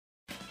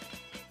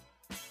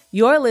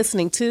You're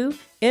listening to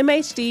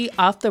MHD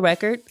Off the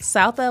Record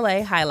South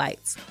LA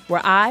Highlights,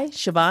 where I,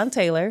 Siobhan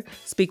Taylor,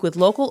 speak with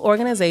local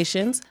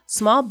organizations,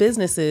 small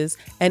businesses,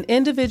 and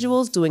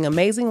individuals doing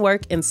amazing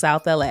work in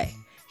South LA.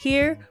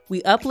 Here,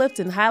 we uplift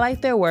and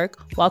highlight their work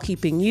while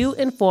keeping you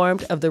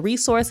informed of the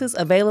resources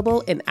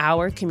available in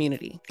our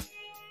community.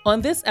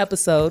 On this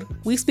episode,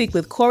 we speak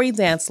with Corey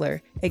Dantzler,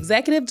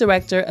 Executive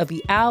Director of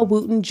the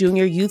Wooten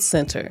Junior Youth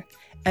Center,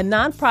 a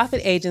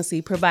nonprofit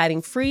agency providing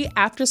free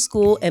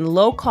after-school and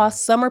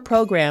low-cost summer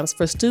programs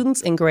for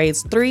students in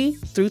grades 3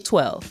 through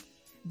 12.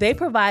 They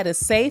provide a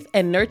safe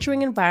and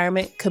nurturing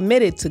environment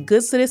committed to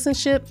good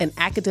citizenship and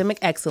academic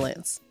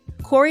excellence.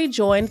 Corey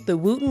joined the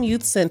Wooten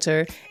Youth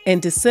Center in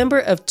December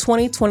of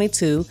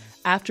 2022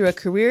 after a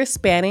career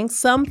spanning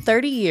some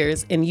 30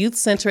 years in youth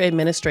center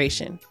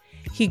administration.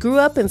 He grew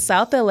up in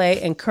South LA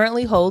and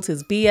currently holds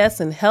his BS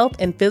in Health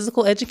and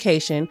Physical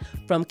Education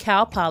from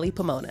Cal Poly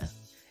Pomona.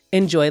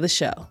 Enjoy the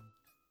show.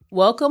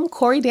 Welcome,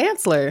 Corey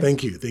Dantzler.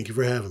 Thank you. Thank you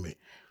for having me.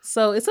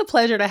 So it's a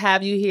pleasure to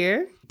have you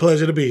here.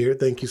 Pleasure to be here.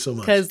 Thank you so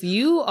much. Because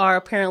you are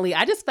apparently,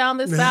 I just found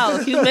this out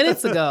a few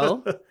minutes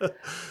ago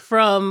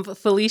from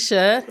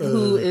Felicia,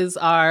 who is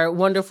our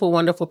wonderful,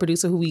 wonderful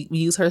producer who we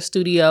use her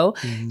studio.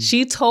 Mm-hmm.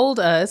 She told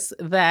us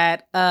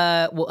that,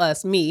 that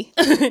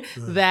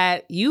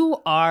you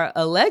are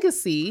a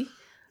legacy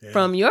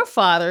from your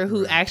father,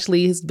 who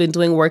actually has been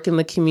doing work in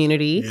the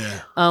community,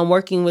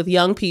 working with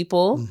young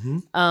people,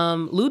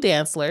 Lou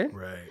Dantzler.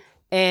 Right.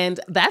 And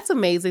that's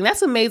amazing.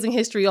 That's amazing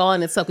history all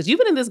in itself, because you've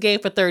been in this game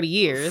for 30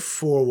 years.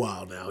 For a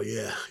while now,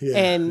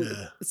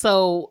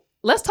 So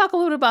let's talk a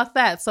little bit about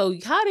that. So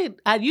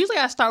usually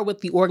I start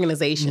with the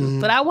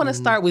organization, but I want to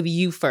start with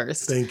you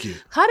first. Thank you.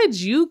 How did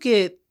you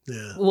get...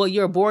 Yeah. Well,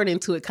 you're born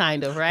into it,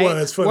 kind of, right? Well,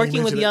 it's funny.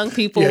 Working with young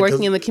people,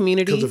 working in the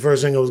community. Because the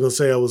first thing I was going to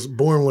say, I was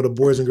born with a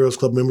Boys and Girls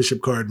Club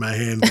membership card in my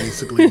hand,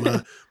 basically.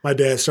 My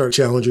dad started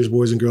Challengers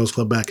Boys and Girls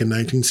Club back in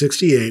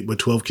 1968 with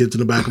 12 kids in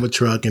the back of a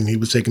truck, and he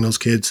was taking those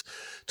kids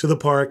to the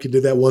park. He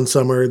did that one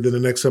summer. Then the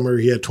next summer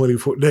he had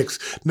 24.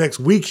 Next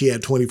week he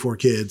had 24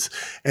 kids,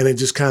 and it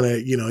just kind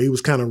of, he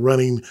was kind of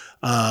running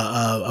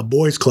a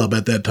boys club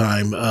at that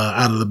time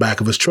out of the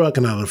back of his truck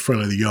and out of the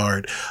front of the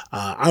yard.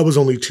 I was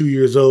only 2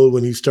 years old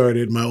when he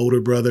started. My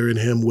older brother and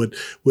him would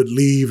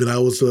leave, and I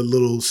was a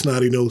little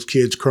snotty nosed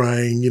kid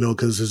crying,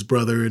 because his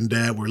brother and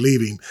dad were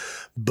leaving.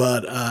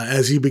 But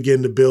as he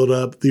began to build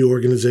up the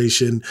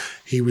organization,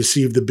 he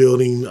received the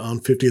building on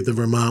 50th of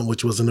Vermont,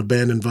 which was an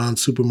abandoned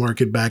Vons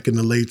supermarket back in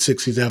the late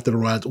 60s after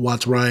the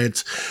Watts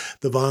riots.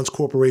 The Vons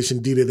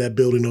Corporation deeded that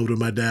building over to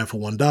my dad for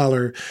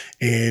 $1,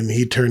 and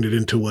he turned it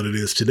into what it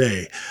is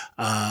today.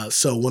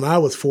 So when I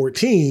was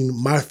 14,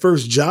 my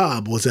first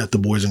job was at the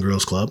Boys and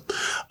Girls Club.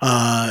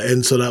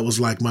 And so that was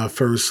like my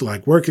first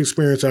work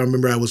experience. I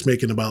remember I was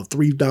making about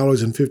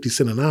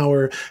 $3.50 an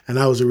hour, and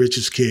I was the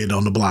richest kid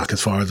on the block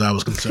as far as I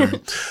was concerned.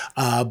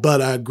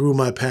 But I grew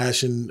my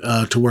passion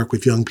to work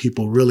with young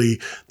people. Really,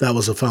 that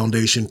was a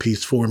foundation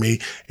piece for me.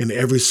 And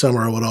every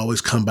summer I would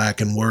always come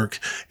back and work.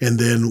 And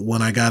then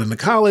when I got into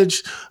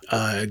college,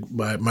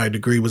 my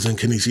degree was in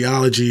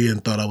kinesiology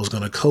and thought I was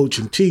going to coach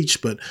and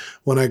teach. But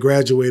when I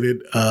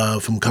graduated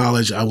from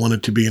college, I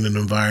wanted to be in an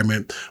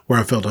environment where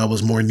I felt I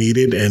was more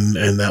needed.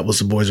 And that was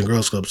the Boys and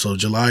Girls Club. So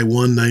July 1,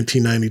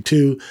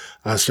 1992,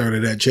 I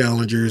started at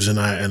Challengers, and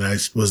I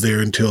was there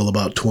until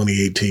about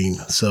 2018.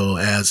 So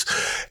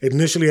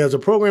initially as a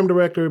program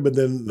director, but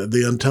then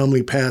the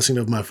untimely passing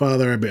of my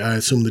father, I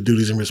assumed the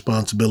duties and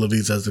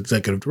responsibilities as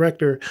executive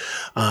director,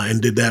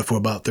 and did that for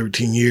about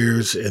 13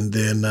 years. And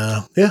then,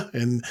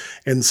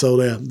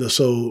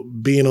 so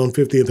being on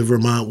 50th of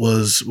Vermont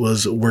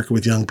was working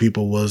with young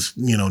people was,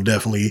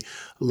 definitely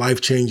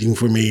life-changing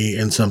for me,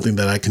 and something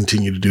that I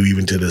continue to do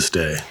even to this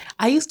day.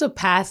 I used to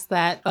pass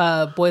that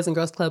Boys and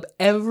Girls Club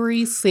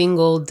every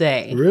single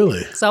day.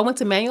 Really? So I went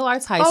to Manual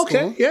Arts High School.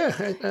 Okay,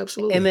 yeah,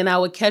 absolutely. And then I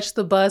would catch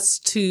the bus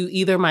to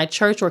either my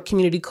church or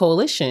community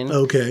coalition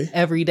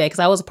every day, because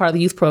I was a part of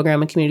the youth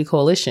program and community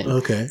coalition.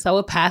 Okay. So I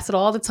would pass it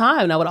all the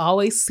time, and I would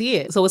always see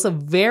it. So it's a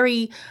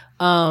very...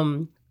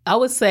 I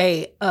would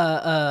say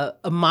a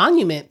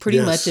monument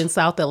pretty much in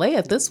South LA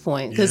at this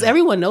point, because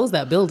everyone knows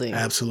that building.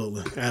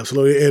 Absolutely.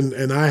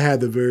 And I had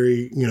the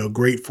very,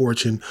 great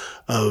fortune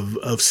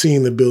of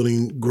seeing the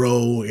building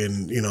grow,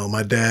 and,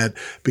 my dad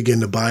began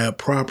to buy up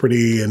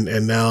property, and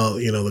now,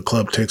 the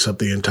club takes up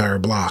the entire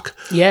block.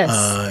 Yes.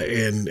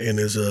 And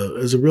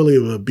is a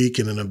really a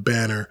beacon and a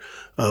banner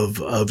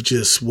of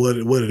just what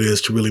it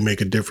is to really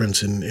make a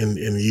difference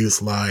in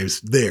youth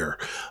lives there.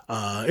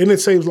 And it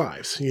saves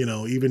lives,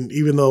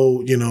 even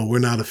though, we're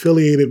not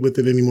affiliated with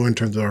it anymore in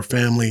terms of our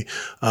family,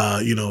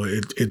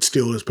 it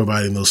still is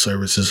providing those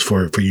services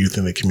for youth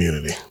in the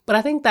community. But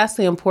I think that's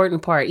the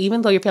important part.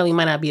 Even though your family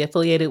might not be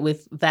affiliated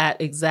with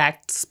that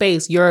exact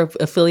space, you're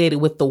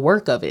affiliated with the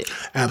work of it.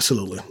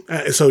 Absolutely.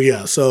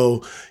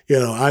 So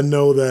I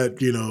know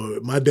that,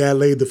 my dad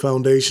laid the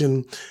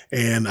foundation,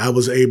 and I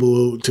was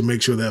able to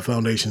make sure that foundation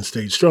foundation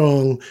stayed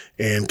strong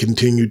and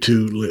continued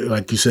to,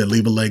 like you said,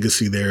 leave a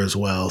legacy there as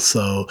well.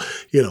 So,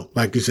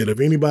 like you said, if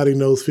anybody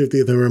knows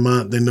 50th in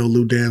Vermont, they know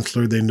Lou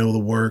Dantzler, they know the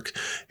work.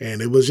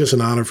 And it was just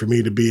an honor for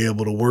me to be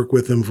able to work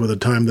with him for the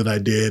time that I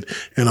did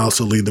and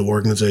also lead the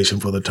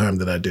organization for the time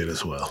that I did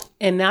as well.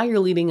 And now you're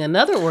leading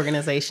another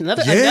organization,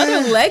 another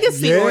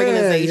legacy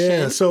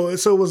organization. Yeah. So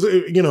it was,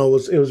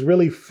 it was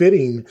really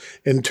fitting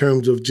in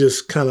terms of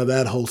just kind of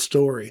that whole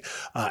story.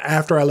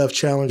 After I left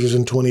Challengers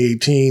in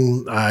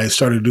 2018, I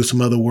started to do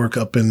some other work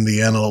up in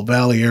the Antelope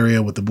Valley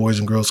area with the Boys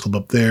and Girls Club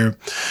up there.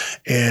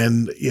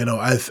 And,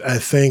 I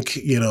think,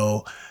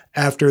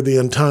 after the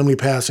untimely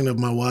passing of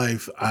my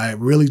wife, I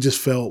really just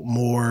felt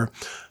more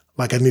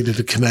like I needed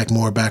to connect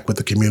more back with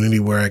the community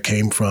where I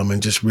came from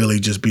and just really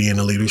just be in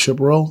a leadership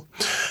role.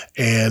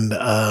 And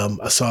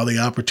I saw the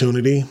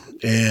opportunity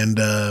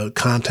and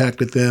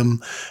contacted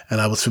them. And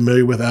I was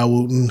familiar with Al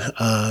Wooten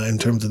in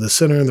terms of the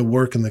center and the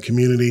work in the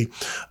community,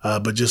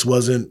 but just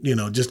wasn't,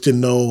 just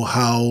didn't know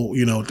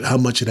how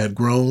much it had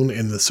grown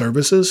in the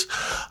services.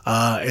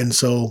 And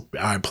so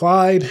I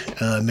applied.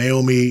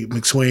 Naomi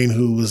McSwain,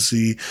 who was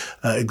the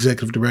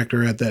executive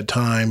director at that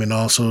time, and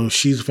also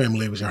she's a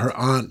family leader. Her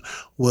aunt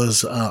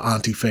was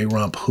Auntie Faye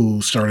Rump,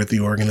 who started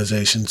the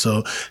organization.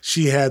 So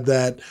she had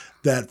that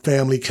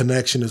family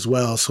connection as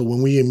well. So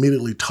when we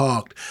immediately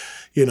talked,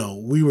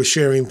 we were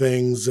sharing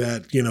things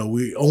that,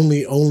 we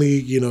only,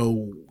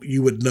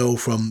 you would know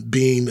from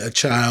being a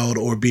child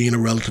or being a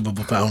relative of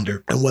a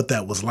founder and what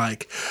that was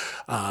like.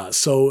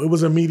 So it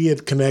was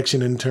immediate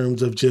connection in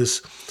terms of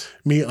just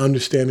me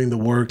understanding the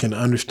work and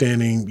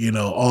understanding,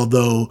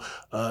 although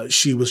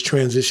she was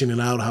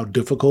transitioning out, how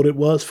difficult it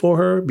was for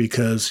her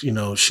because,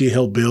 she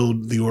helped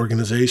build the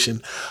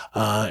organization.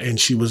 And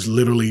she was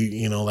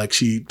literally, like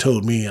she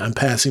told me, I'm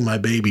passing my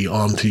baby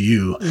on to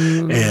you.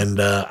 Mm.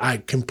 And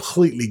I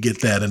completely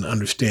get that and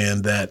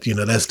understand that,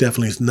 that's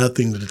definitely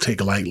nothing to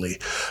take lightly.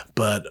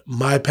 But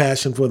my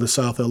passion for the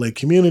South LA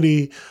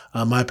community,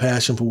 my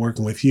passion for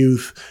working with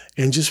youth,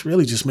 and just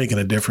really just making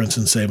a difference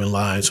in saving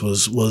lives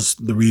was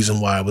the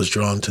reason why I was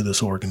drawn to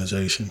this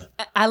organization.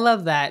 I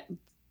love that.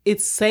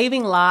 It's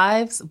saving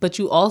lives, but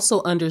you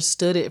also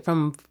understood it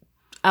from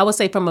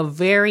a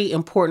very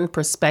important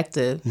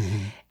perspective. Mm-hmm.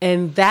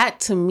 And that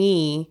to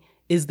me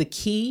is the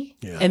key.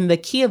 Yeah. And the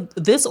key of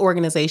this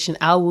organization,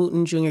 Al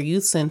Wooten Jr.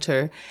 Youth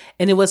Center,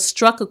 and it was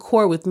struck a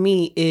chord with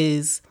me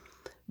is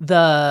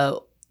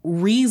the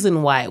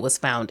reason why it was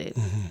founded.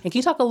 Mm-hmm. And can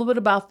you talk a little bit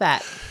about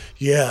that?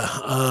 Yeah.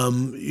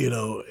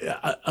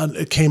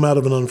 It came out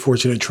of an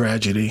unfortunate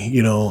tragedy.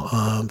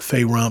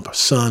 Faye Rump's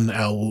son,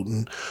 Al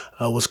Wooten,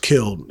 was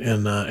killed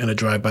in a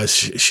drive-by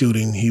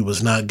shooting. He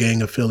was not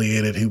gang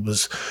affiliated. He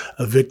was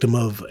a victim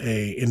of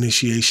a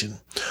initiation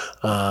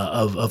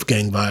of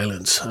gang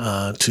violence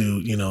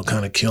to,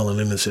 kind of kill an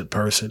innocent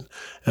person.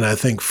 And I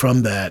think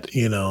from that,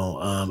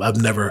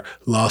 I've never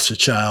lost a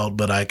child,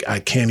 but I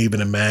can't even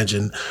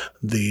imagine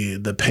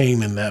the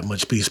pain in that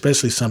much,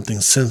 especially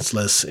something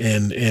senseless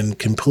and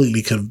completely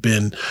could have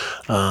been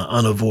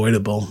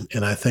unavoidable.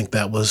 And I think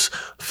that was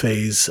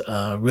Faye's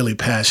really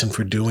passion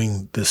for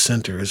doing this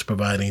center, is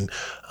providing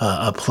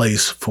a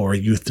place for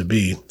youth to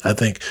be. I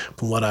think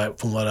from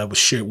what was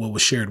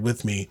shared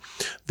with me,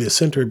 the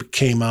center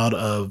came out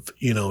of,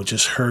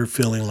 just her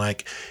feeling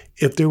like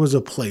if there was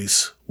a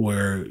place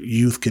where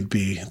youth could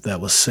be that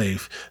was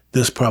safe,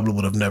 this probably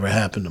would have never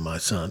happened to my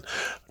son.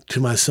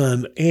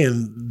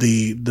 And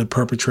the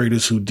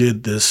perpetrators who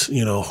did this,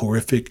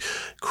 horrific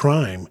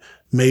crime,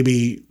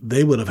 maybe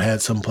they would have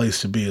had some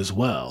place to be as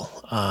well.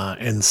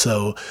 And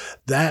so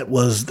that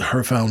was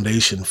her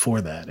foundation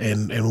for that.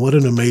 And what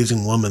an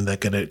amazing woman that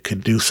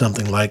could do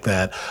something like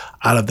that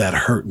out of that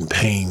hurt and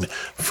pain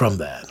from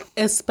that.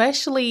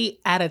 Especially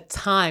at a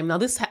time. Now,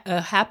 this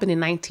happened in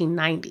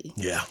 1990.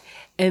 Yeah.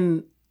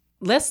 And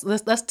let's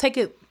take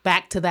it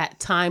back to that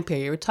time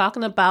period. We're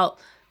talking about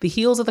the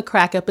heels of the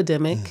crack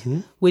epidemic,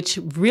 mm-hmm. which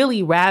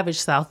really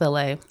ravaged South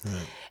LA. Right.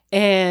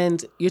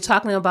 And you're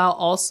talking about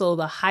also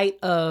the height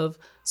of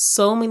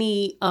so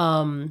many,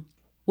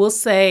 we'll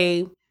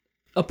say,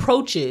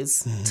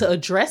 approaches mm-hmm. to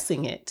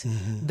addressing it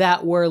mm-hmm.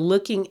 that were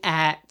looking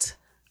at,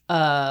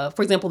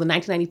 for example, the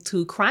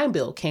 1992 crime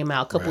bill came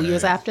out a couple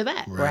years after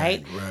that,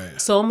 right?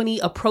 So many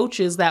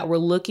approaches that were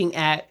looking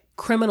at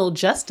criminal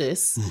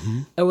justice,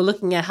 mm-hmm. and we're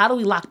looking at how do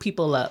we lock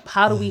people up?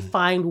 How do mm-hmm. we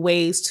find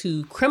ways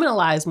to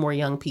criminalize more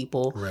young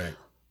people? Right.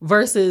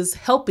 Versus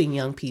helping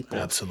young people.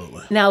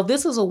 Absolutely. Now,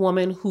 this is a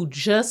woman who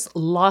just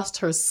lost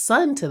her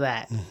son to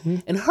that. Mm-hmm.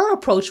 And her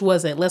approach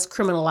wasn't, let's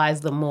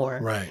criminalize them more.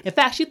 Right. In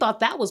fact, she thought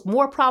that was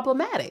more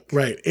problematic.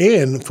 Right.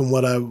 And from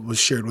what was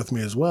shared with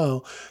me as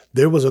well,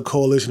 there was a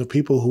coalition of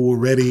people who were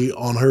ready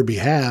on her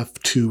behalf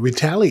to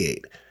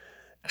retaliate.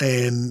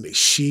 And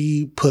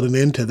she put an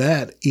end to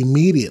that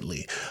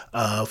immediately.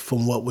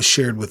 From what was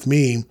shared with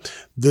me,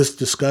 this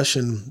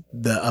discussion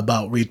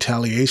about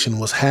retaliation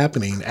was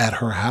happening at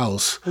her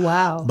house.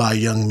 Wow. By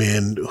young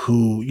men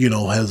who,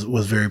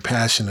 was very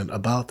passionate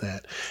about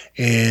that.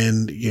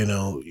 And,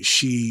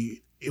 we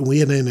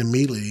went in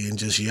immediately and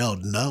just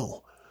yelled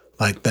no.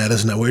 Like that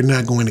is not, we're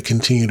not going to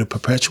continue to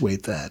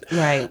perpetuate that.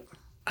 Right.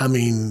 I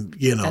mean,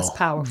 that's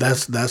powerful.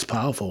 That's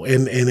powerful.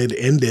 And it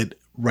ended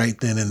right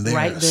then and there.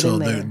 Right then so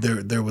and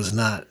there was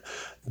not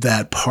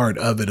that part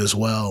of it as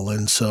well.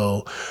 And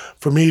so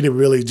for me to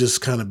really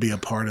just kind of be a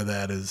part of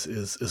that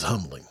is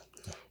humbling.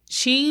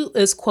 She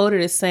is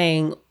quoted as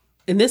saying,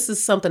 and this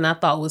is something I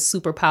thought was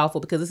super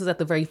powerful because this is at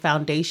the very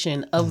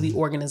foundation of the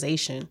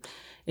organization.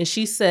 And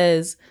she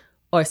says,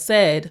 or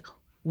said,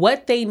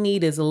 what they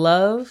need is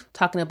love,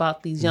 talking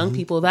about these young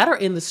people that are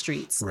in the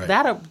streets,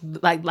 that are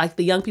like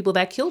the young people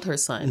that killed her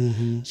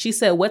son. She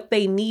said, what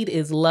they need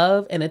is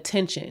love and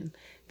attention.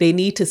 They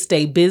need to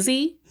stay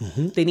busy.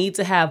 They need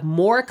to have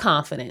more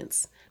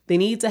confidence. They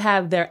need to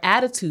have their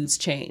attitudes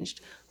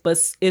changed. But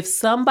if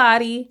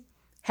somebody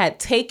had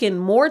taken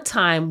more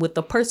time with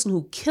the person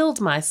who killed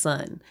my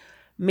son,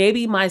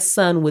 maybe my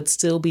son would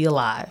still be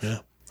alive. Yeah.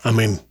 I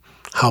mean,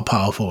 how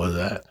powerful is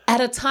that? At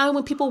a time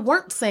when people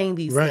weren't saying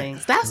these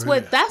things. That's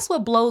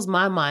what blows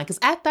my mind. Because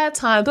at that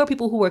time, there were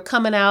people who were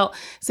coming out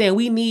saying,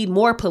 we need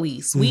more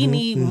police. We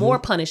need more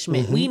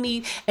punishment. We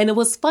need, and it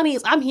was funny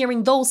is I'm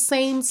hearing those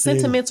same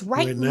sentiments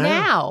right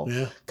now.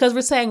 Because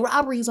we're saying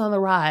robbery's on the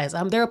rise.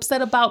 They're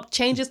upset about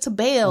changes to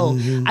bail.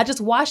 I just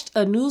watched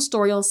a news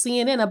story on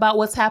CNN about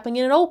what's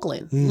happening in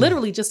Oakland.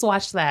 Literally just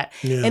watched that.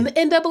 And the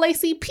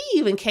NAACP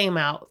even came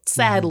out,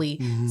 sadly,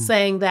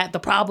 saying that the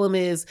problem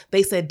is,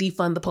 they said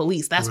defund the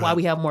police. That's why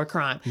we have more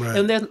crime.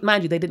 And there's,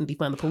 mind you, they didn't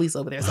defund the police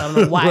over there. So I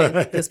don't know why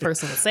this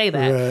person would say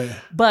that.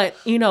 But,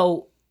 you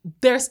know,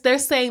 they're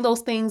saying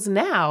those things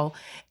now.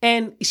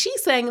 And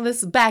she's saying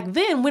this back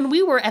then when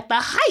we were at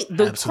the height.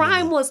 The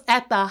crime was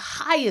at the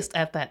highest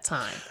at that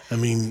time. I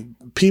mean,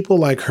 people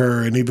like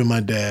her and even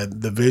my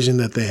dad, the vision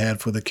that they had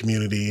for the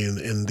community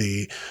and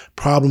the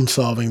problem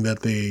solving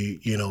that they,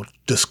 you know,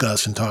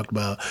 discussed and talked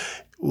about,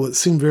 well, it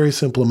seemed very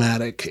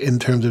symptomatic in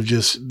terms of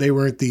just, they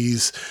weren't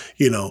these,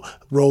 you know,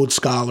 Rhodes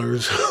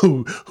scholars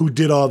who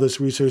did all this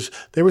research.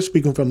 They were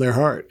speaking from their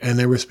heart and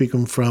they were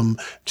speaking from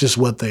just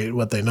what they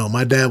know.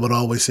 My dad would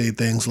always say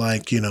things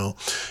like, you know,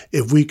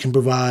 if we can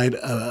provide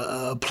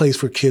a place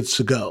for kids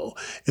to go,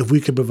 if we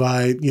could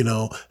provide, you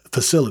know,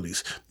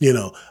 facilities, you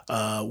know,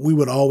 we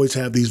would always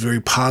have these very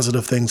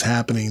positive things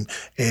happening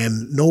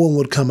and no one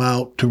would come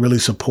out to really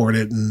support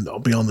it and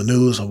be on the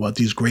news on what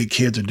these great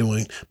kids are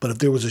doing. But if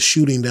there was a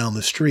shooting down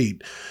the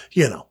street,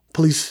 you know,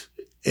 police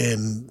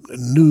and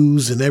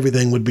news and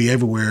everything would be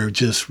everywhere,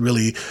 just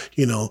really,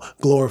 you know,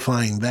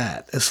 glorifying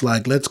that. It's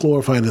like, let's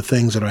glorify the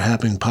things that are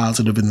happening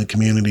positive in the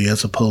community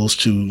as opposed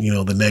to, you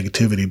know, the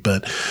negativity.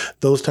 But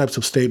those types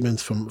of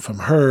statements from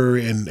her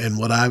and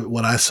what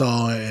I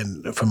saw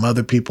and from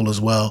other people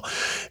as well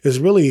is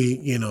really,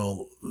 you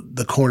know,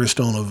 the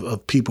cornerstone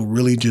of people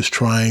really just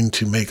trying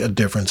to make a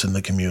difference in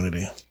the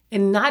community.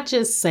 And not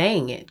just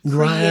saying it,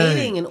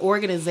 creating an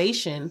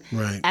organization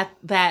at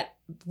that,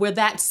 where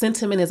that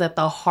sentiment is at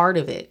the heart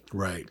of it.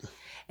 Right.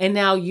 And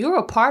now you're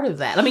a part of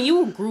that. I mean,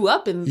 you grew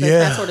up in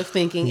that sort of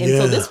thinking. And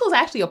so this was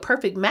actually a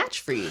perfect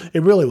match for you.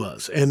 It really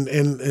was.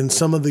 And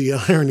some of the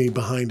irony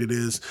behind it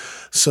is,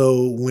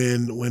 so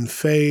when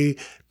Faye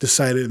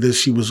decided that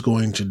she was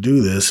going to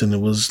do this, and it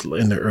was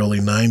in the early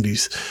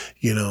 90s,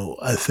 you know,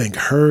 I think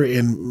her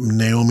and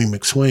Naomi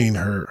McSwain,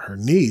 her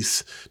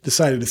niece,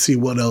 decided to see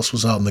what else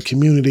was out in the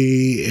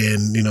community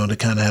and, you know, to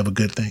kind of have a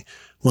good thing.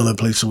 One of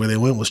the places where they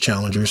went was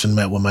Challengers and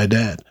met with my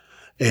dad.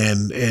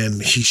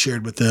 And he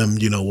shared with them,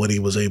 you know, what he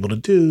was able to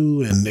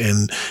do.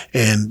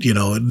 And, you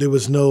know, there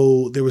was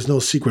no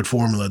secret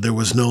formula. There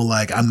was no,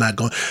 like, I'm not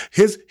going,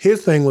 his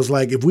thing was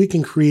like, if we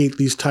can create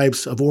these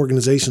types of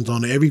organizations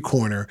on every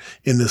corner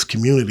in this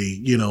community,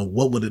 you know,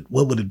 what would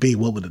it be?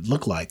 What would it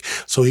look like?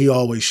 So he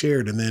always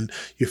shared. And then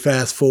you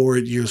fast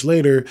forward years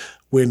later,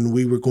 when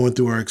we were going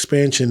through our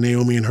expansion,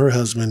 Naomi and her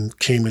husband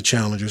came to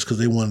Challengers because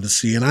they wanted to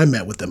see, and I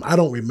met with them. I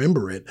don't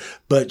remember it,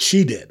 but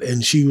she did.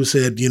 And she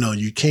said, you know,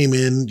 you came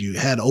in, you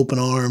had open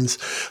arms.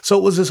 So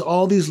it was just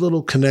all these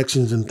little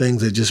connections and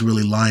things that just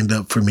really lined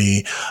up for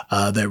me,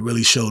 that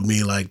really showed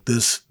me like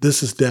this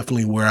is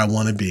definitely where I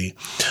want to be.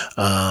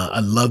 I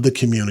love the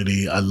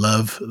community. I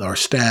love our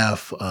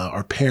staff,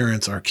 our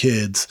parents, our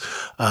kids.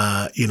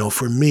 You know,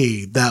 for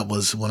me, that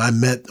was when I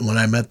met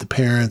the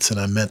parents and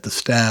I met the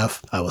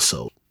staff, I was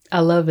sold. I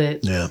love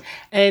it. Yeah.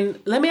 And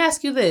let me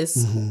ask you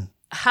this.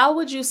 How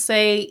would you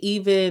say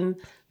even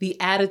the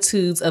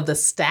attitudes of the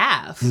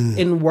staff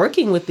in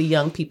working with the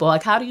young people,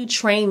 like how do you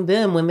train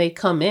them when they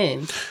come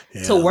in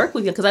to work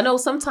with you? Because I know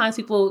sometimes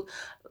people,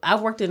 I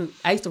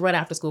used to run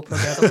after school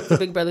programs,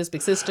 Big Brothers,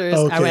 Big Sisters.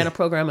 Okay. I ran a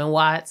program in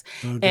Watts.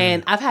 Okay.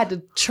 And I've had to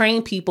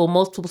train people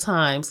multiple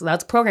times. So I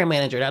was a program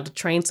manager. I had to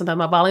train sometimes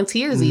my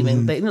volunteers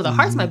even. You know, the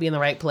hearts might be in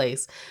the right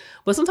place.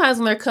 But sometimes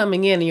when they're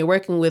coming in and you're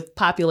working with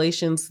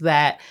populations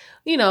that,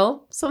 you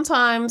know,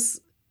 sometimes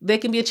they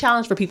can be a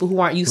challenge for people who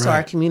aren't used to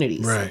our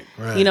communities.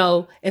 Right. You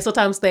know, and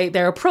sometimes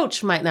their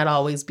approach might not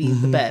always be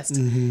the best.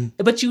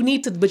 But you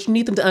need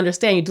them to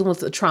understand you're dealing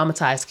with a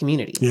traumatized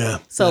community. Yeah.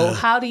 So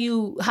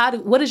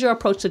what is your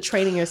approach to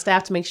training your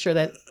staff to make sure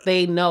that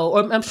they know,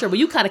 or I'm sure, but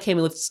you kind of came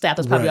in with staff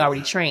that's probably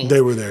already trained.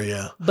 They were there,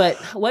 yeah. But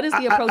what is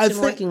the approach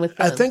in working with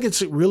them? I think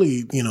it's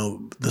really,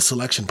 the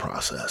selection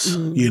process,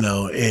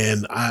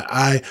 and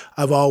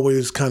I've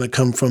always kind of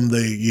come from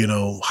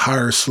the,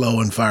 hire slow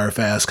and fire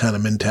fast kind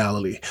of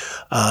mentality.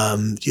 A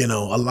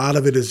lot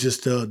of it is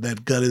just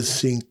that gut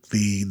instinct,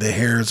 the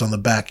hairs on the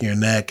back of your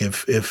neck.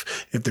 If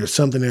there's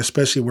something there,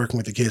 especially working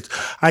with the kids,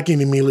 I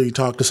can immediately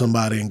talk to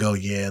somebody and go,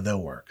 yeah,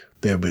 they'll work.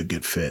 They'll be a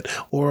good fit.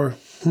 Or,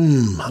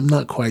 I'm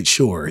not quite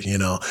sure,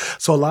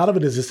 So a lot of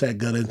it is just that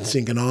gut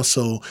instinct, and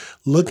also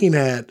looking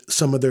at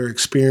some of their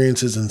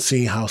experiences and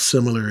seeing how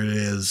similar it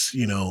is,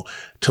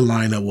 to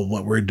line up with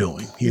what we're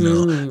doing.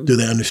 Do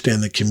they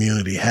understand the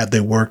community? Have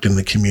they worked in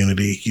the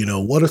community?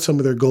 What are some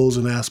of their goals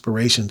and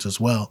aspirations as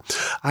well?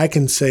 I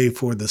can say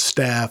for the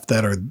staff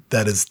that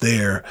is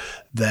there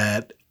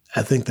that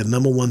I think the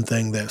number one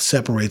thing that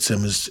separates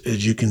them is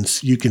you can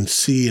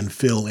see and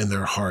feel in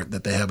their heart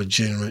that they have a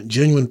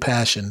genuine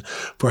passion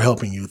for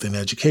helping youth in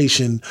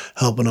education,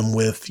 helping them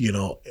with,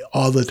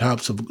 all the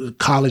types of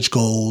college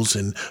goals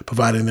and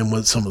providing them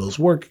with some of those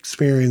work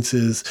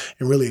experiences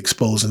and really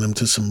exposing them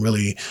to some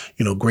really,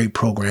 great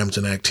programs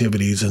and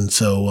activities. And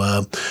so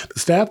the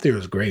staff there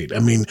is great. I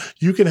mean,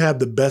 you can have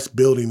the best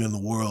building in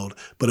the world,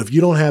 but if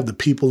you don't have the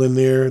people in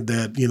there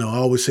that, I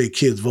always say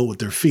kids vote with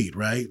their feet,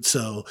 right?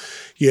 So,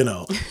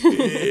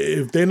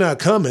 if they're not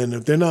coming,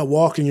 if they're not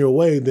walking your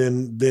way,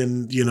 then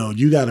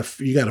you got to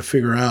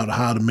figure out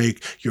how to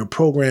make your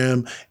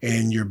program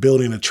and your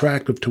building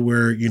attractive to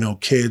where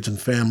kids and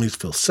families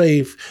feel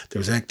safe.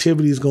 There's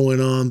activities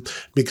going on,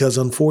 because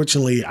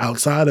unfortunately,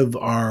 outside of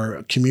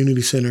our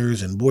community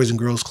centers and boys and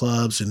girls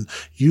clubs and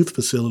youth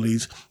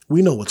facilities,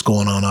 we know what's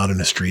going on out in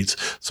the streets.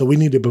 So we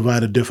need to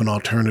provide a different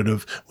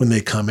alternative when they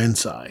come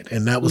inside.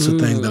 And that was the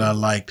thing that I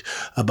liked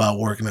about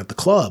working at the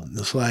club.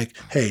 It's like,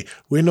 hey,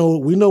 we know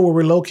where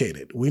we're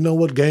located. We know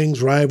what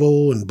gangs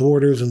rival and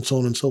borders and so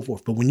on and so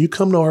forth. But when you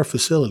come to our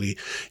facility,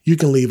 you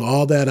can leave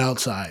all that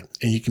outside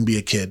and you can be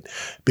a kid,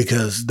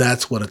 because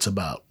that's what it's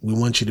about. We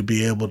want you to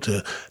be able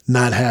to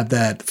not have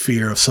that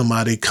fear of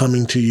somebody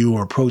coming to you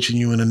or approaching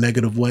you in a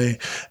negative way.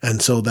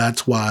 And so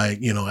that's why,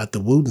 at the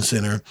Wooten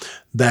Center,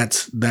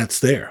 that's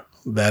there.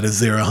 That is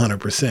there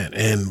 100%.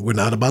 And we're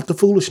not about the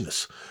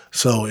foolishness.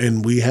 So,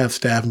 and we have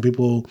staff and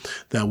people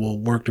that will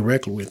work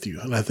directly with you.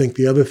 And I think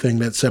the other thing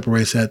that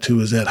separates that too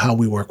is that how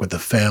we work with the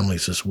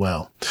families as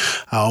well.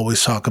 I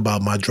always talk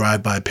about my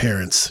drive-by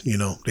parents.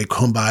 They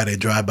come by, they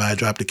drive by,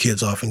 drop the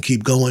kids off and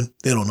keep going.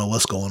 They don't know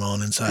what's going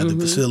on inside the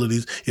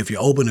facilities. If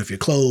you're open, if you're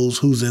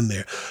closed, who's in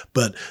there.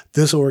 But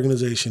this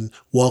organization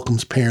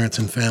welcomes parents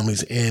and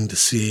families in to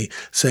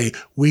say,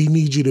 we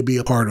need you to be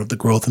a part of the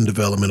growth and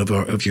development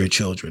of your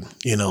children.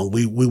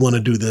 We want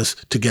to do this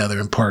together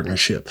in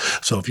partnership.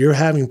 So if you're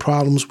having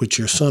problems with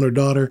your son or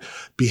daughter,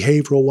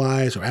 behavioral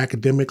wise or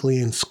academically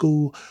in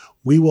school,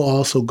 we will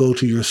also go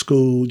to your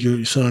school,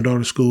 your son or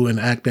daughter's school, and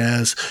act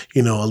as,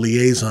 a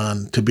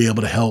liaison to be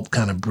able to help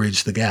kind of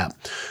bridge the gap.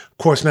 Of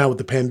course, now with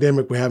the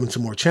pandemic, we're having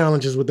some more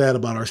challenges with that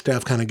about our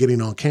staff kind of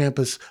getting on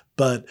campus.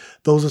 But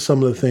those are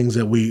some of the things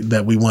that we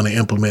want to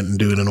implement and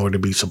do in order to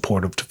be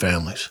supportive to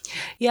families.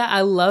 Yeah,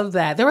 I love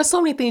that. There were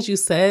so many things you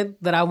said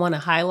that I want to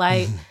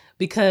highlight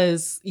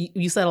because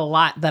you said a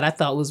lot that I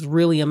thought was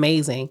really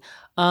amazing.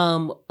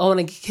 I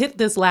want to hit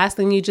this last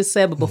thing you just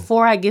said, but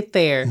before I get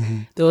there,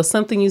 there was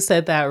something you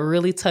said that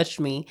really touched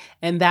me.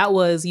 And that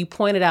was, you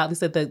pointed out, you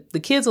said that the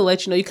kids will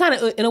let you know, you kind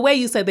of, in a way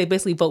you said they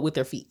basically vote with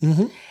their feet.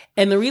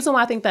 And the reason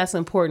why I think that's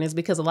important is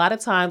because a lot of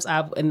times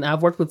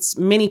I've worked with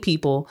many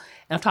people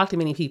and I've talked to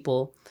many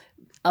people.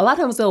 A lot of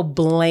times they'll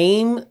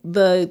blame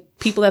the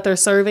people that they're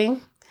serving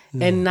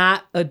and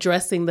not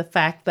addressing the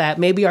fact that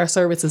maybe our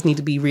services need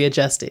to be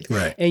readjusted.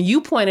 Right. And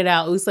you pointed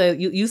out,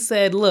 you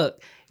said,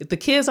 look, if the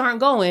kids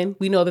aren't going,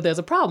 we know that there's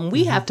a problem.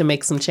 We have to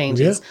make some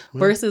changes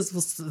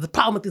versus the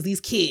problem with these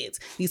kids.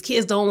 These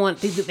kids don't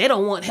want, they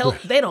don't want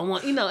help. They don't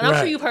want, and I'm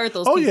sure you've heard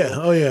those people.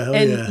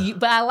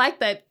 But I like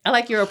that. I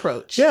like your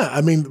approach. Yeah.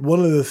 I mean,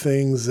 one of the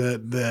things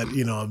that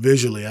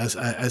visually, I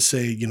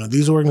say,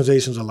 these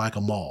organizations are like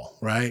a mall,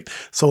 right?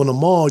 So in a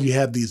mall, you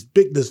have this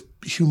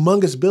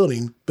humongous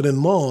building, but in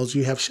malls,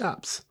 you have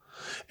shops.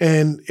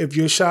 And if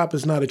your shop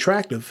is not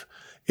attractive,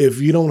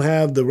 if you don't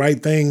have the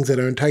right things that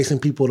are enticing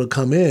people to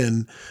come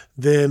in,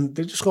 then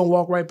they're just going to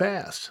walk right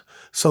past.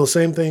 So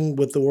same thing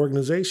with the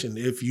organization.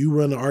 If you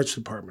run the arts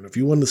department, if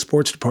you run the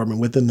sports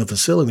department within the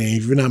facility,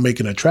 and if you're not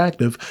making it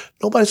attractive,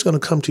 nobody's going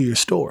to come to your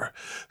store.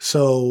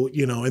 So,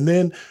 and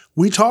then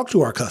we talk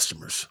to our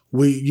customers.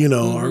 We get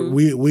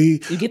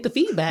the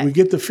feedback. We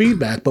get the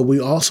feedback, but we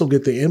also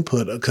get the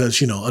input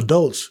because,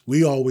 adults,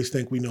 we always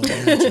think we know the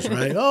answers,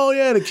 right? Oh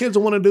yeah, the kids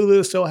will want to do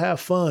this. They'll have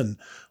fun.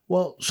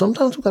 Well,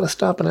 sometimes we got to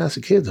stop and ask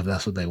the kids if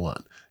that's what they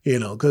want,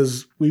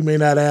 because we may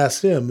not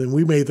ask them. And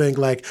we may think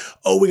like,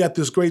 oh, we got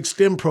this great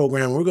STEM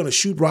program. We're going to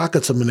shoot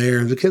rockets up in the air.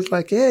 And the kid's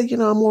like, yeah,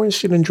 I'm more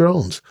interested in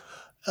drones.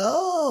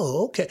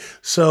 Oh, okay.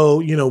 So,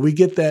 we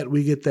get that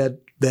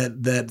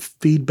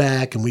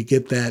feedback, and we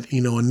get that,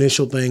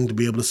 initial thing to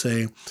be able to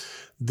say,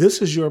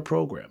 this is your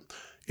program.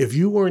 If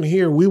you weren't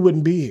here, we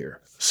wouldn't be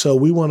here. So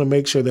we want to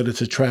make sure that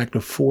it's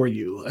attractive for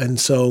you. And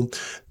so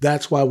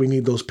that's why we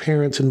need those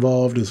parents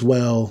involved as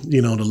well,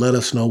 to let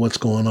us know what's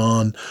going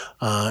on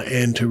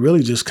and to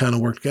really just kind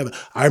of work together.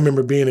 I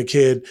remember being a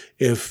kid,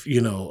 if,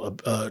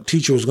 a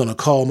teacher was going to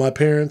call my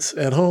parents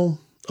at home,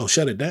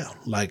 shut it down.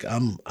 Like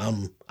I'm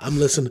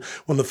listening.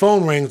 When the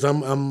phone rings,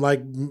 I'm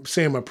like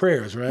saying my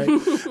prayers, right?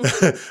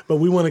 But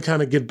we want to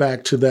kind of get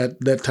back to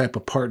that type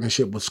of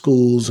partnership with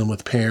schools and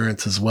with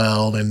parents as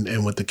well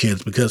and with the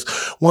kids, because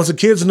once the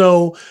kids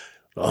know,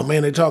 oh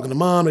man, they're talking to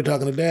mom, they're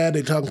talking to dad,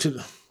 they're talking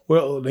to,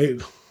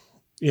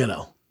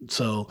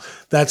 so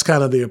that's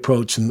kind of the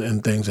approach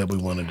and things that we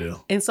want to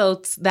do. And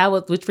so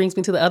which brings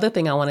me to the other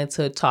thing I wanted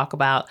to talk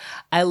about.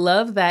 I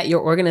love that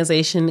your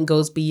organization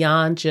goes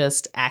beyond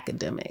just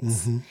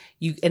academics. Mm-hmm.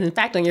 And in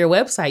fact, on your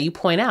website, you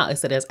point out, it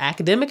said there's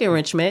academic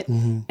enrichment,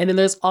 mm-hmm. and then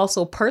there's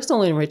also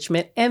personal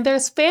enrichment, and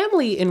there's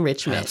family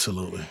enrichment.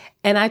 Absolutely.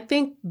 And I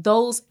think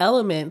those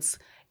elements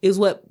is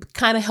what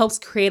kind of helps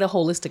create a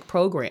holistic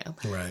program.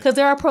 Right. Because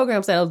there are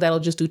programs that'll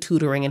just do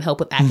tutoring and help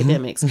with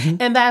academics. Mm-hmm.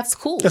 And that's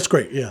cool. That's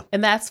great, yeah.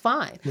 And that's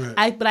fine.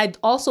 Right. But I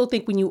also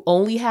think when you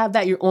only have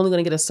that, you're only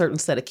going to get a certain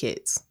set of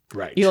kids.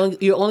 Right.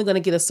 You're only going to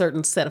get a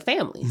certain set of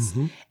families.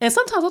 Mm-hmm. And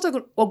sometimes those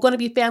are going to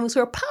be families who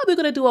are probably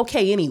going to do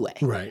okay anyway.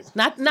 Right.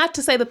 Not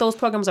to say that those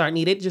programs aren't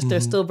needed, just they're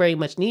still very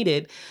much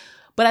needed.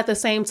 But at the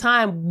same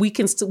time, we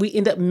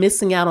end up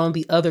missing out on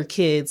the other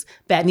kids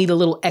that need a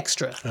little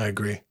extra. I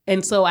agree.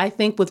 And so I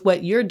think with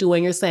what you're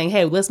doing, you're saying,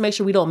 hey, let's make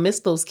sure we don't miss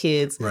those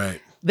kids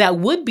that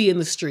would be in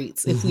the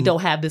streets if we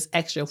don't have this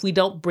extra, if we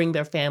don't bring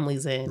their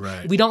families in,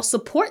 if we don't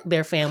support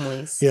their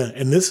families. Yeah,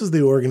 and this is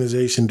the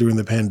organization during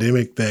the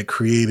pandemic that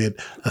created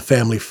a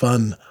family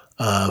fund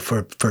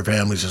for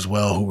families as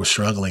well who were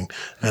struggling.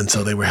 And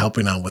so they were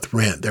helping out with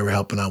rent. They were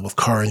helping out with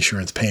car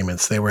insurance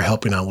payments. They were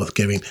helping out with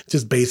giving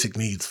just basic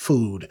needs,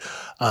 food,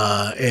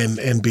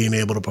 and being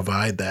able to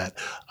provide that.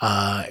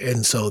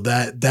 And so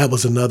that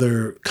was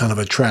another kind of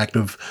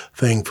attractive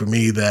thing for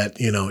me that,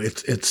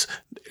 it's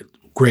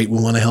great.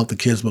 We want to help the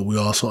kids, but we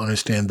also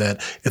understand that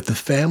if the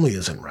family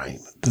isn't right,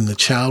 then the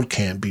child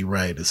can't be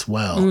right as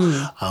well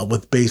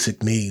with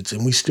basic needs.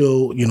 And we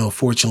still,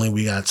 fortunately,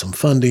 we got some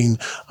funding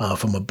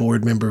from a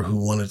board member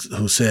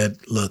who said,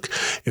 look,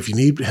 if you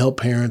need help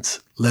parents,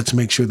 let's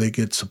make sure they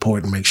get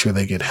support and make sure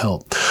they get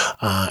help.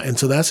 And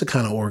so that's the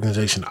kind of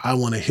organization I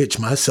want to hitch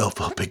myself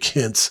up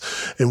against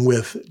and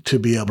with to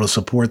be able to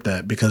support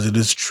that, because it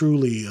is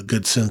truly a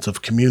good sense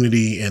of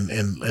community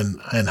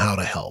and how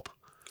to help.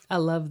 I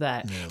love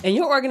that. Yeah. And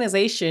your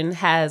organization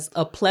has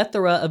a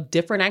plethora of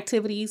different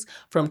activities,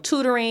 from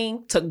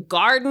tutoring to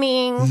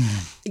gardening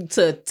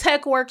to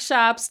tech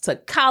workshops to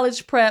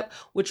college prep,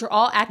 which are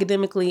all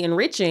academically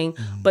enriching.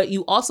 But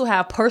you also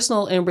have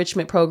personal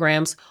enrichment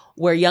programs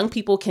where young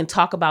people can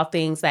talk about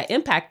things that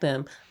impact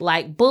them,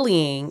 like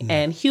bullying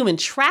and human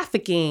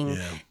trafficking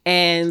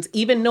and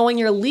even knowing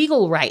your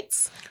legal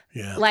rights.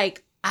 Yeah.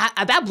 Like,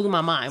 that blew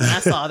my mind when I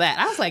saw that.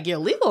 I was like, your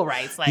legal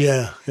rights. Like,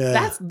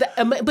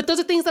 but those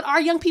are things that our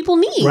young people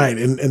need. Right.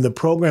 And the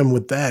program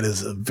with that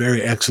is a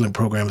very excellent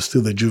program. It's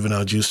through the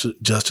Juvenile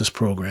Justice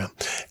Program.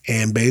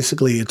 And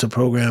basically, it's a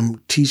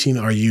program teaching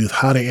our youth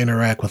how to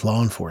interact with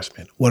law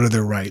enforcement. What are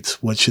their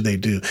rights? What should they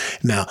do?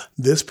 Now,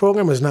 this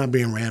program is not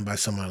being ran by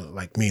someone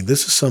like me.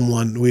 This is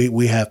someone,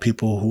 we have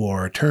people who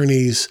are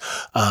attorneys,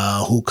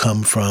 who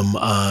come from,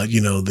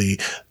 the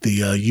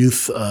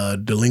youth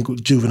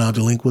juvenile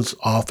delinquents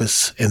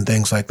office and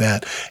things like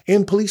that,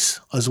 and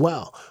police as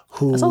well.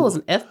 I saw it was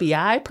an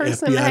FBI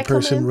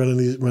person. running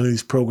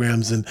these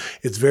programs, and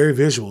it's very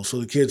visual.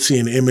 So the kids see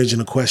an image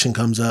and a question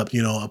comes up.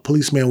 A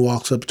policeman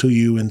walks up to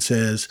you and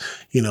says,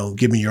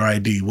 give me your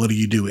ID. What do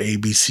you do? A,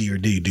 B, C, or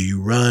D? Do you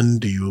run?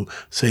 Do you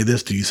say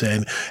this? Do you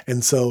say?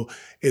 And so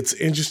it's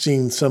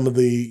interesting some of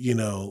the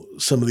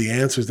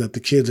answers that the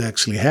kids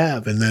actually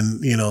have, and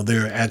then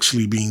they're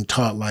actually being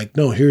taught, like,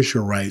 no, here's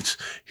your rights.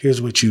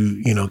 Here's what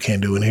you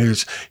can do, and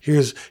here's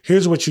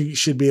what you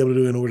should be able to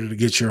do in order to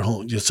get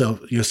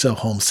yourself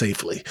home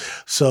safely.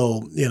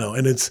 So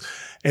it's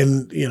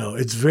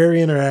very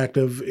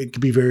interactive. It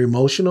can be very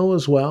emotional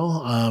as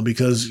well,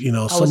 because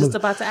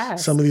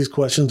some of these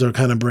questions are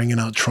kind of bringing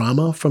out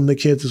trauma from the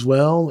kids as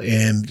well,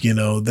 and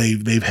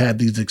they've had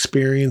these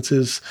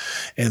experiences,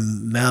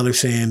 and now they're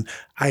saying,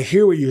 I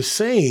hear what you're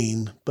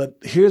saying, but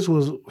here's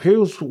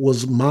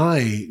was my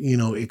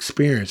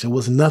experience. It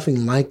was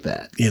nothing like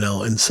that,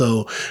 and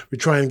so we're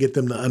trying to get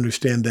them to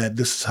understand that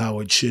this is how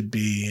it should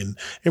be,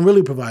 and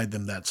really provide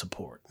them that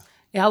support.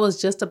 Yeah, I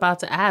was just about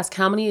to ask,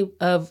 how many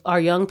of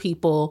our young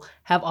people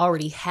have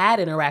already had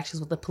interactions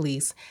with the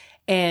police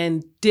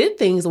and did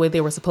things the way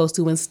they were supposed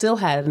to and still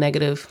had a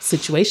negative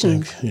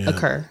situation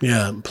occur?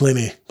 Yeah,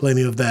 plenty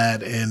of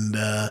that.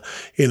 And,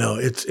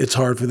 it's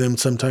hard for them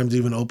sometimes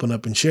even open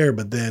up and share.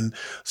 But then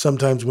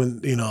sometimes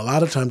when, a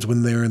lot of times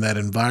when they're in that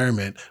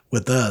environment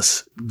with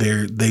us,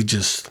 they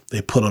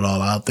put it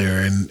all out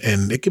there,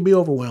 and it can be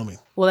overwhelming.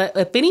 Well,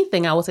 if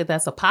anything, I would say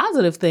that's a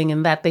positive thing,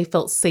 in that they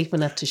felt safe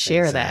enough to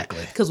share that.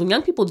 Because when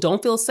young people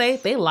don't feel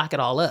safe, they lock it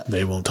all up.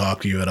 They won't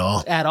talk to you at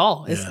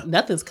all.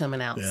 Nothing's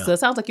coming out. Yeah. So it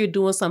sounds like you're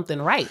doing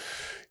something right.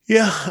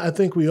 Yeah, I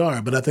think we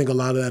are, but I think a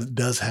lot of that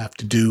does have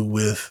to do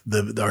with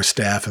our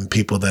staff and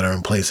people that are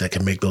in place that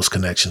can make those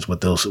connections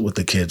with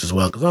the kids as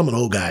well. Because I'm an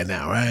old guy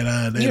now,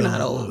 right? You're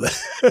not old.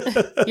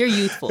 You're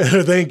youthful.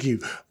 Thank you.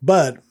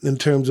 But in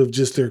terms of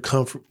just their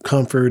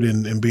comfort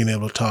and being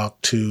able to talk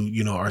to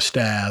our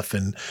staff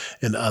and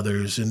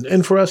others,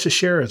 and for us to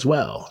share as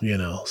well,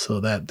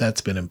 so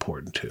that's been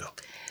important too.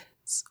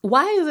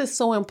 Why is it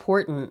so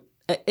important?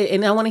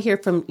 And I want to hear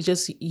from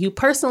just you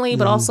personally,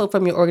 but also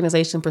from your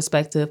organization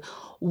perspective.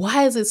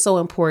 Why is it so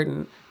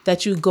important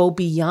that you go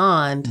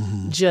beyond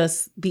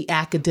just the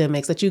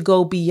academics, that you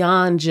go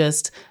beyond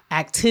just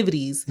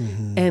activities,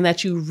 and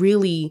that you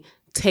really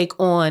take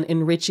on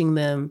enriching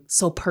them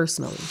so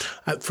personally?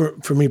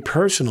 For me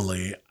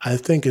personally, I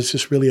think it's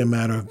just really a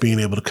matter of being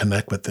able to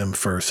connect with them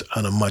first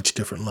on a much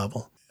different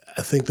level.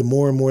 I think the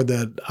more and more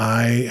that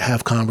I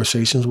have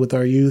conversations with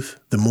our youth,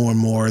 the more and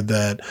more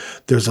that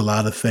there's a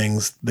lot of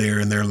things there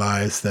in their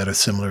lives that are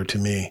similar to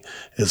me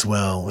as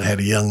well. I had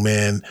a young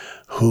man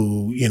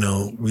who,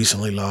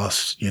 recently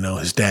lost,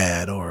 his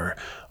dad or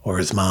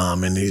his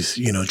mom, and he's,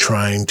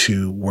 trying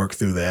to work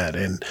through that.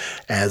 And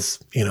as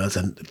a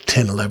 10,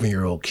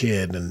 11-year-old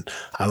kid, and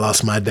I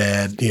lost my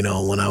dad,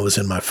 when I was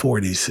in my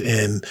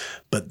 40s.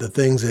 But the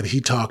things that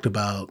he talked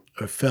about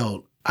or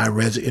felt,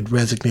 it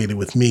resonated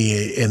with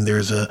me, and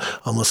there's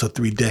almost a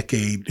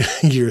 3-decade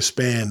year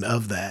span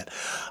of that.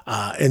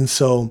 And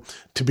so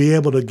to be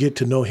able to get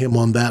to know him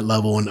on that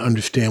level and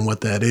understand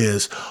what that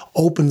is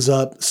opens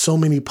up so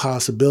many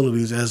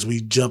possibilities as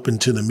we jump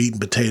into the meat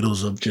and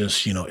potatoes of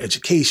just,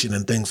 education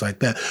and things like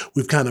that.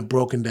 We've kind of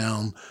broken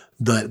down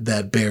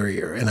that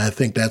barrier. And I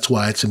think that's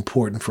why it's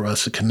important for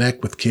us to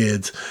connect with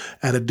kids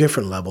at a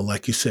different level.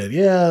 Like you said,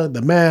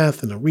 the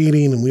math and the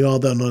reading, and we all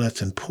don't know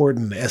that's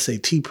important, the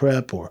SAT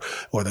prep or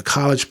the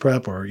college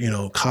prep or,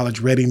 college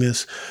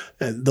readiness.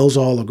 And those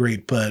all are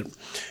great. But,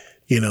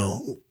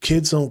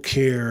 kids don't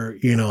care,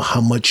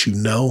 how much you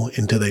know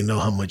until they know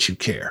how much you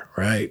care.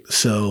 Right.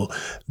 So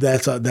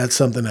that's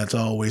something that's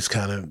always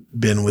kind of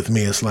been with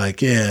me. It's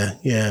like, yeah,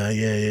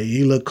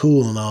 you look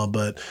cool and all.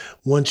 But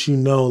once you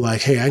know,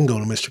 like, hey, I can go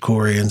to Mr.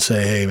 Corey and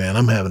say, hey, man,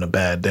 I'm having a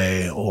bad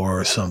day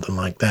or something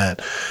like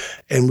that.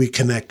 And we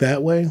connect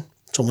that way.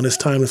 So when it's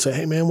time to say,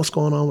 hey, man, what's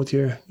going on with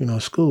your,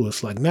 school?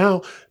 It's like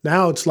now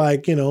it's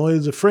like,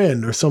 it's a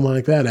friend or someone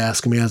like that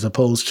asking me, as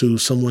opposed to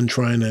someone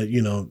trying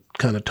to,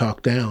 kind of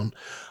talk down.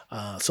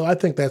 So I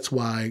think that's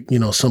why,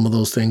 some of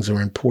those things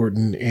are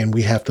important, and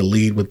we have to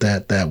lead with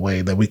that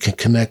way, that we can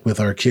connect with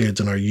our kids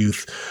and our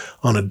youth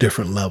on a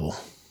different level.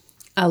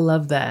 I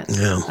love that.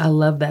 Yeah. I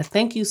love that.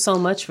 Thank you so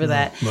much for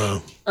that.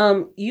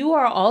 Wow. You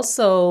are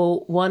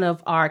also one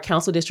of our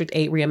Council District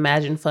 8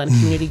 Reimagine Fund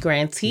community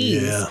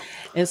grantees. Yeah.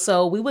 And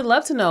so we would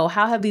love to know,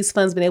 how have these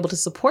funds been able to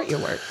support your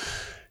work?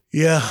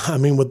 Yeah, I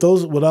mean,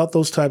 without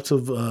those types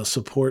of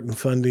support and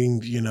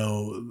funding,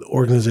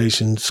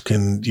 organizations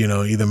can,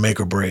 either make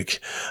or break.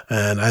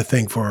 And I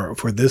think for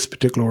this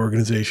particular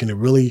organization, it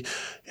really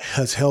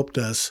has helped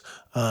us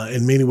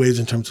in many ways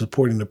in terms of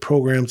supporting the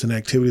programs and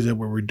activities that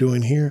we're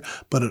doing here.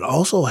 But it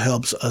also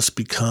helps us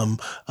become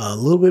a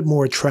little bit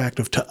more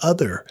attractive to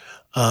other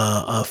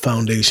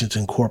foundations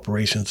and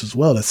corporations as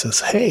well, that says,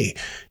 hey,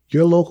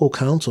 your local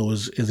council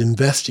is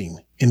investing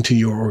into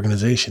your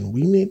organization.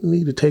 We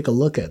need to take a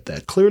look at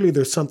that. Clearly,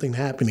 there's something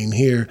happening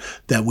here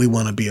that we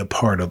want to be a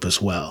part of as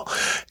well.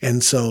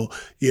 And so,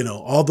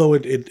 although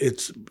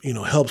it's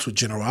helps with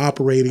general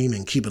operating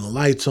and keeping the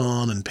lights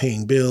on and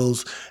paying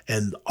bills,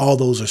 and all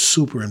those are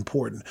super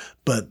important.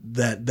 But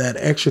that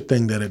extra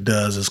thing that it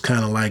does is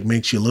kind of like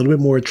makes you a little bit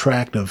more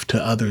attractive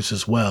to others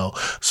as well.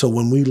 So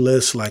when we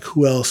list like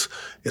who else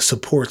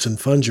supports and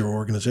funds your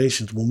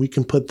organizations, when we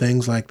can put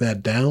things like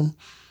that down,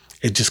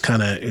 it just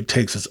it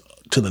takes us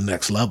to the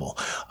next level.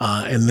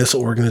 And this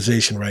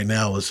organization right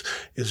now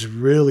is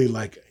really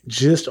like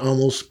just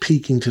almost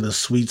peaking to the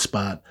sweet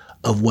spot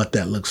of what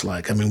that looks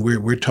like. I mean,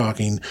 we're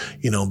talking,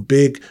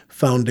 big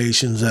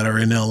foundations that are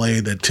in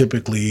LA that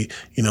typically,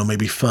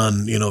 maybe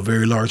fund,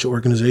 very large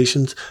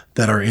organizations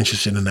that are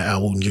interested in the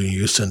Al Wooten Junior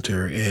Youth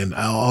Center. And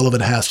all of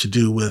it has to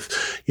do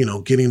with,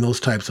 getting those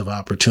types of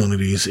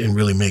opportunities and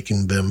really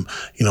making them,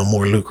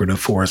 more lucrative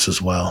for us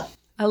as well.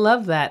 I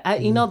love that.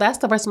 That's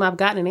the first time I've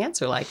gotten an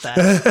answer like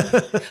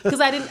that, because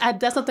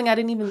that's something I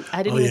didn't even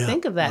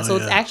think of that.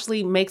 It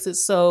actually makes it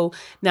so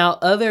now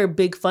other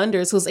big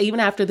funders, because even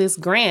after this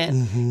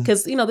grant,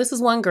 because this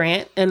is one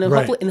grant, and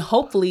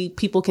hopefully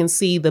people can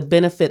see the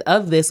benefit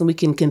of this, and we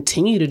can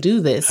continue to do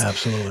this.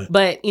 Absolutely.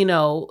 But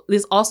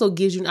this also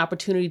gives you an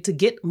opportunity to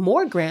get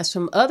more grants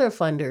from other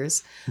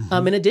funders,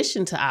 in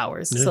addition to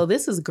ours. Yeah. So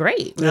this is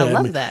great. Yeah, I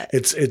love that.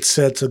 It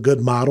sets a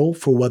good model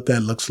for what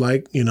that looks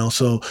like.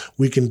 So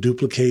we can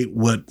duplicate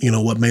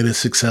what made us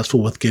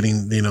successful with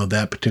getting,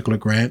 that particular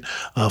grant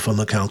from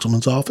the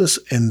councilman's office,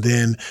 and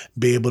then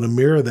be able to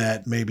mirror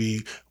that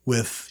maybe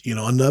with,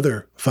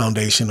 another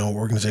foundation or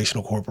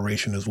organizational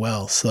corporation as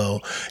well. So,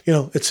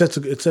 it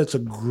sets a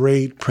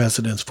great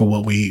precedence for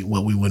what we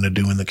want to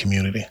do in the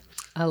community.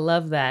 I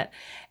love that.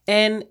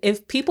 And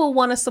if people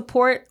want to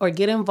support or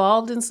get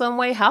involved in some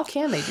way, how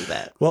can they do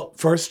that? Well,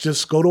 first,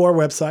 just go to our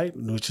website,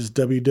 which is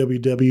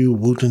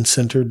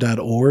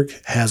www.wootencenter.org.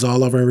 Has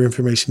all of our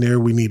information there.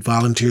 We need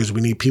volunteers. We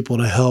need people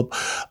to help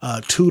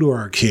tutor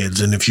our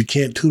kids. And if you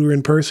can't tutor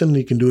in person,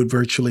 you can do it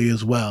virtually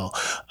as well.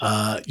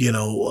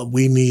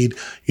 We need,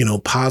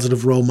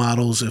 positive role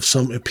models. If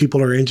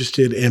people are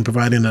interested in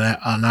providing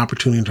an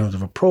opportunity in terms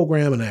of a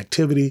program, an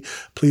activity,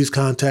 please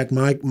contact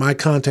my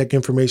contact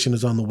information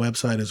is on the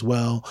website as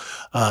well.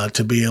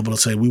 To be able to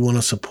say we want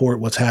to support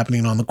what's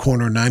happening on the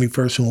corner of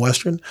 91st and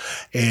Western,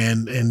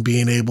 and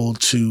being able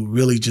to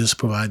really just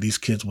provide these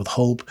kids with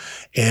hope.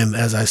 And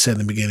as I said in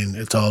the beginning,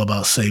 it's all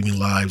about saving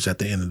lives at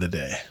the end of the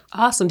day.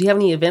 Awesome. Do you have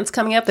any events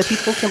coming up that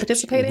people can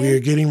participate in? We're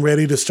getting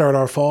ready to start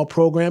our fall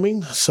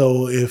programming.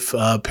 So if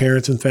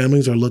parents and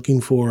families are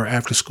looking for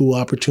after-school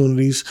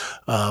opportunities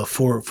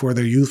for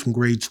their youth from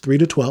grades 3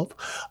 to 12,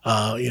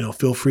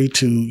 feel free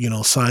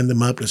to, sign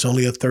them up. There's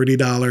only a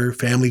 $30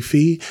 family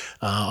fee.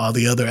 All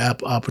the other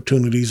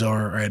opportunities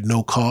are at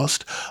no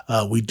cost.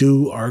 We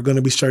are going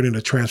to be starting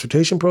a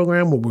transportation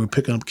program where we're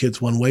picking up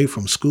kids one way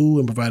from school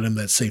and providing them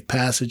that safe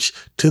passage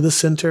to the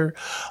center.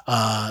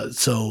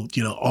 So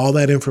all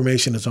that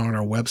information is on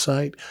our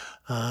website.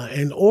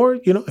 Or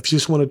if you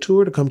just want a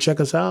tour to come check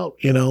us out,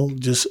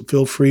 just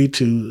feel free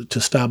to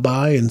stop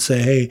by and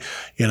say, hey,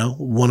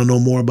 want to know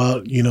more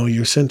about,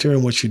 your center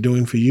and what you're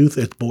doing for youth.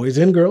 It's boys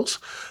and girls.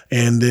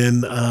 And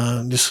then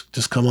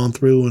just come on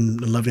through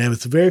and love you.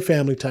 It's a very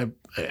family type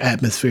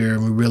atmosphere.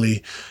 And we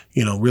really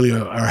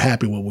are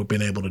happy what we've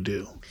been able to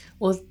do.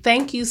 Well,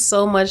 thank you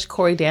so much,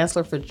 Corey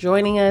Dantzler, for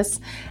joining us.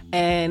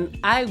 And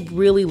I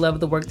really love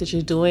the work that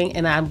you're doing.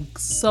 And I'm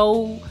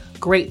so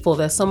grateful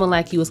that someone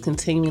like you is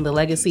continuing the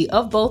legacy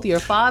of both your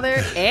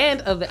father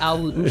and of the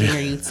Al Wooten Junior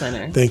Youth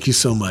Center. Thank you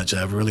so much.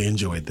 I've really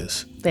enjoyed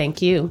this.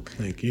 Thank you.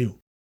 Thank you.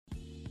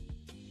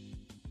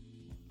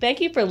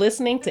 Thank you for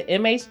listening to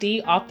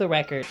MHD Off the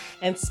Record.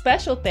 And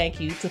special thank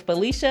you to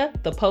Felicia,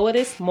 the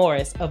Poetess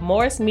Morris of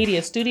Morris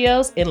Media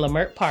Studios in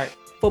Leimert Park.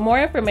 For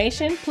more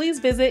information, please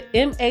visit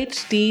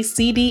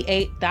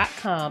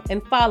mhdcd8.com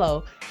and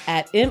follow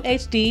at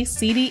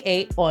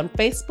mhdcd8 on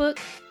Facebook,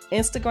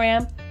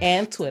 Instagram,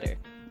 and Twitter.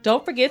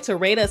 Don't forget to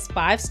rate us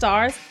 5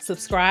 stars,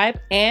 subscribe,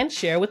 and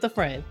share with a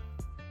friend.